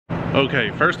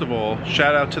Okay, first of all,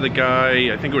 shout out to the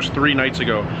guy, I think it was 3 nights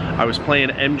ago. I was playing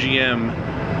MGM.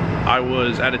 I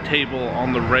was at a table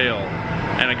on the rail,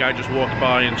 and a guy just walked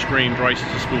by and screamed, "Rice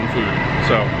is a spoon food."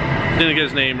 So, didn't get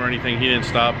his name or anything, he didn't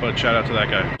stop, but shout out to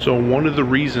that guy. So one of the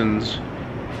reasons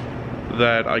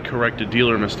that I correct a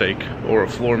dealer mistake or a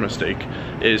floor mistake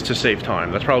is to save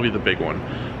time. That's probably the big one.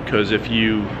 Because if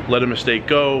you let a mistake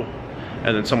go,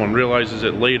 and then someone realizes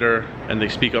it later and they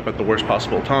speak up at the worst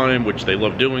possible time, which they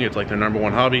love doing, it's like their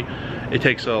 #1 hobby, it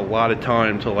takes a lot of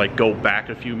time to like go back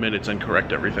a few minutes and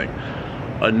correct everything.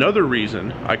 Another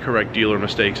reason I correct dealer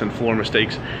mistakes and floor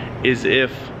mistakes is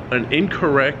if an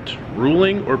incorrect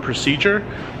ruling or procedure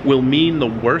will mean the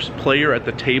worst player at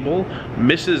the table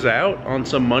misses out on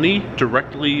some money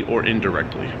directly or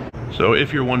indirectly. So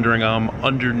if you're wondering, I'm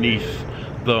underneath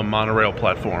the monorail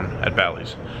platform at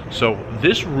Bally's. So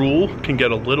this rule can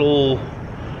get a little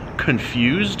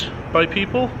confused by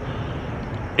people.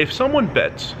 If someone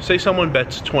bets, say someone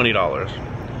bets $20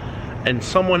 and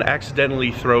someone accidentally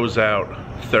throws out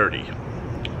 30.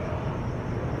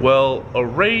 Well, a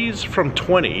raise from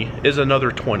 20 is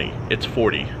another 20, it's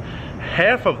 40.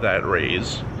 Half of that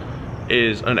raise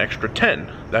is an extra 10,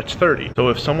 that's 30. So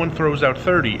if someone throws out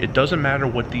 30, it doesn't matter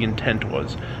what the intent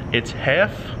was. It's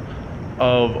half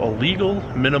of a legal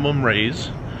minimum raise.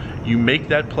 You make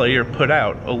that player put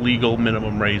out a legal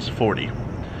minimum raise 40.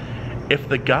 If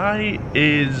the guy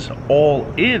is all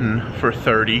in for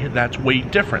 30, that's way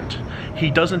different. He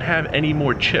doesn't have any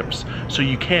more chips, so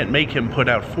you can't make him put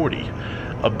out 40.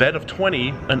 A bet of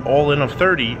 20, an all in of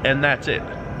 30, and that's it.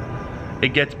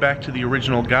 It gets back to the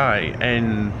original guy,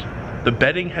 and the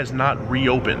betting has not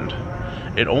reopened.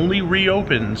 It only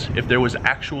reopens if there was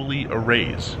actually a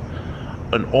raise.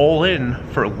 An all-in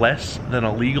for less than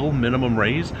a legal minimum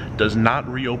raise does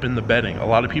not reopen the betting. A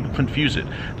lot of people confuse it.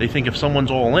 They think if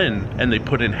someone's all in and they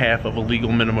put in half of a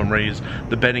legal minimum raise,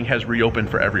 the betting has reopened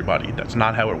for everybody. That's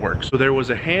not how it works. So there was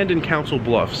a hand in Council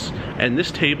Bluffs, and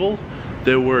this table,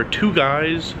 there were 2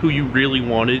 guys who you really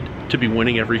wanted to be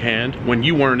winning every hand when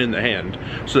you weren't in the hand,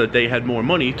 so that they had more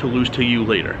money to lose to you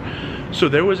later. So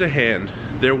there was a hand.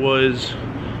 There was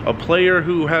a player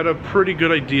who had a pretty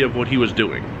good idea of what he was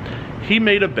doing. He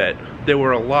made a bet. There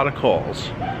were a lot of calls.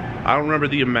 I don't remember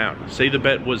the amount. Say the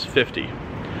bet was 50.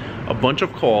 A bunch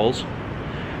of calls,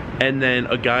 and then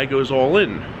a guy goes all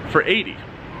in for 80.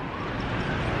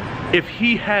 If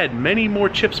he had many more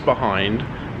chips behind,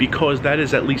 because that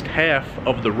is at least half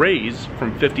of the raise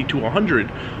from 50 to 100,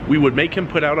 we would make him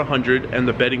put out 100 and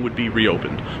the betting would be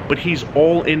reopened. But he's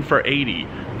all in for 80.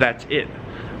 That's it.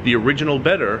 The original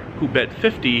bettor who bet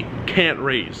 50 can't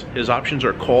raise. His options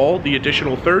are call the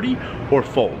additional 30 or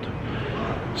fold.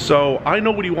 So I know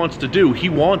what he wants to do. He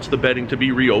wants the betting to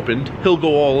be reopened. He'll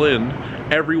go all in.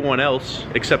 Everyone else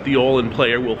except the all-in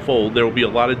player will fold. There will be a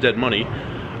lot of dead money.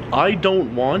 I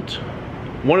don't want,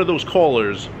 one of those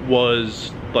callers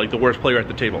was like the worst player at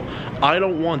the table. I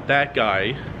don't want that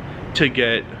guy to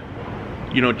get,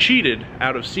 you know, cheated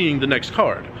out of seeing the next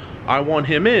card. I want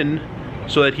him in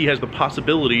so that he has the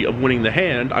possibility of winning the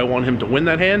hand. I want him to win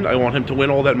that hand. I want him to win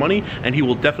all that money, and he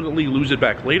will definitely lose it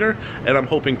back later, and I'm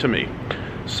hoping to me.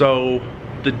 So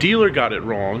the dealer got it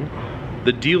wrong.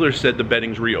 The dealer said the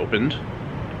betting's reopened,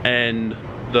 and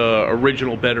the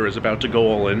original bettor is about to go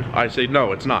all in. I say,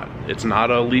 no, it's not. It's not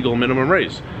a legal minimum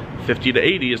raise. 50 to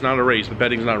 80 is not a raise. The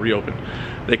betting's not reopened.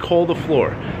 They call the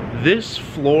floor. This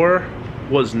floor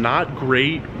was not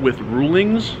great with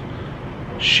rulings.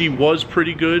 She was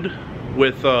pretty good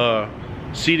with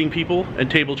seating people and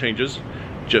table changes,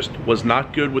 just was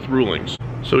not good with rulings.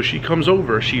 So she comes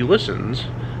over, she listens,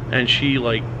 and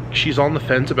she's on the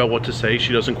fence about what to say.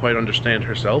 She doesn't quite understand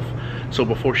herself. So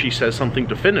before she says something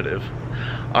definitive,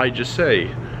 I just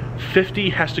say, 50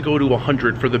 has to go to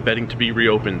 100 for the betting to be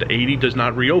reopened. 80 does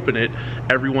not reopen it.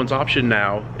 Everyone's option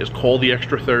now is call the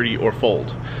extra 30 or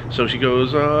fold. So she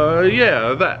goes,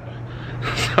 yeah, that.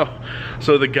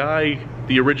 So the guy,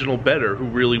 the original bettor who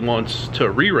really wants to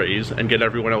re-raise and get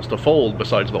everyone else to fold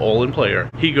besides the all-in player,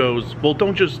 he goes, well,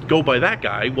 don't just go by that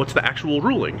guy. What's the actual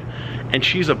ruling? And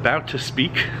she's about to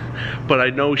speak, but I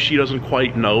know she doesn't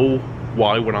quite know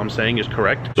why what I'm saying is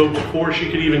correct. So before she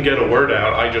could even get a word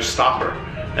out, I just stop her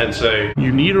and say,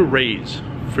 you need a raise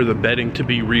for the betting to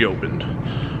be reopened.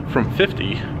 From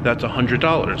 50, that's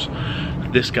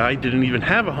 $100. This guy didn't even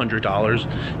have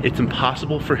 $100. It's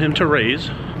impossible for him to raise,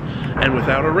 and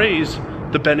without a raise,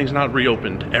 the betting's not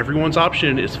reopened. Everyone's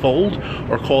option is fold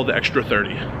or call the extra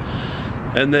 30.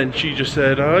 And then she just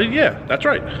said, yeah, that's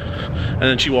right. And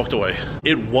then she walked away.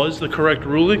 It was the correct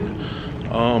ruling.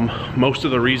 Most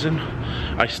of the reason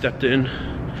I stepped in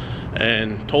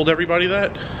and told everybody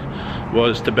that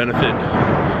was to benefit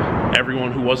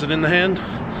everyone who wasn't in the hand,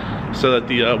 so that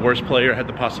the worst player had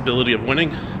the possibility of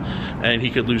winning and he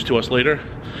could lose to us later.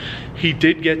 He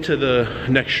did get to the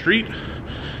next street.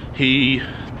 He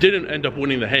didn't end up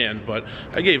winning the hand, but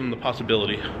I gave him the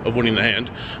possibility of winning the hand,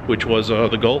 which was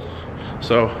the goal.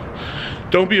 So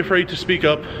don't be afraid to speak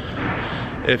up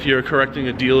if you're correcting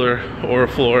a dealer or a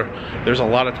floor. There's a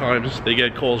lot of times they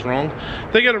get calls wrong.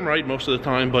 They get them right most of the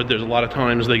time, but there's a lot of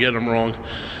times they get them wrong,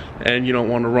 and you don't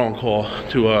want a wrong call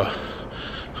to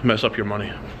mess up your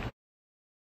money.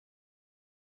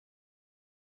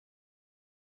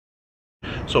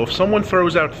 So if someone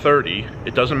throws out 30,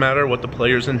 it doesn't matter what the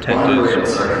player's intent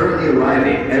is. Monorails are currently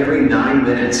arriving every 9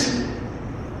 minutes.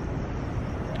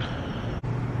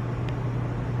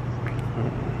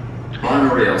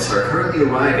 Monorails are currently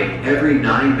arriving every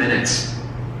 9 minutes.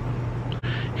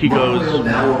 He goes... Monorail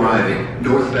now arriving,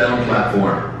 northbound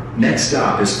platform. Next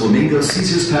stop is Flamingo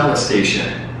Caesar's Palace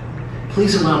Station.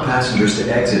 Please allow passengers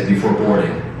to exit before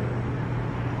boarding.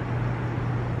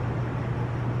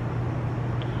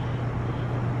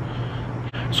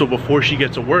 So before she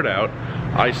gets a word out,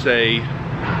 I say,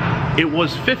 it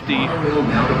was 50. Monorail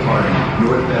now departing,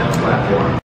 northbound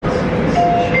platform.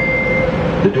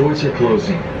 The doors are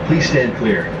closing. Please stand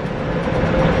clear.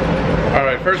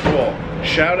 Alright, first of all,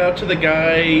 shout out to the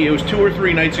guy. It was 2 or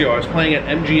 3 nights ago. I was playing at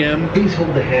MGM. Please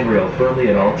hold the handrail firmly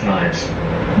at all times.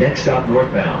 Next stop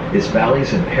northbound is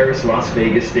Bally's and Paris Las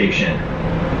Vegas Station.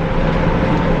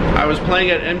 I was playing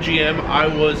at MGM. I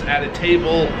was at a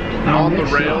table on the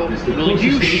rail. Will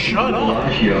you shut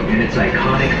up? In its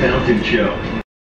iconic fountain show.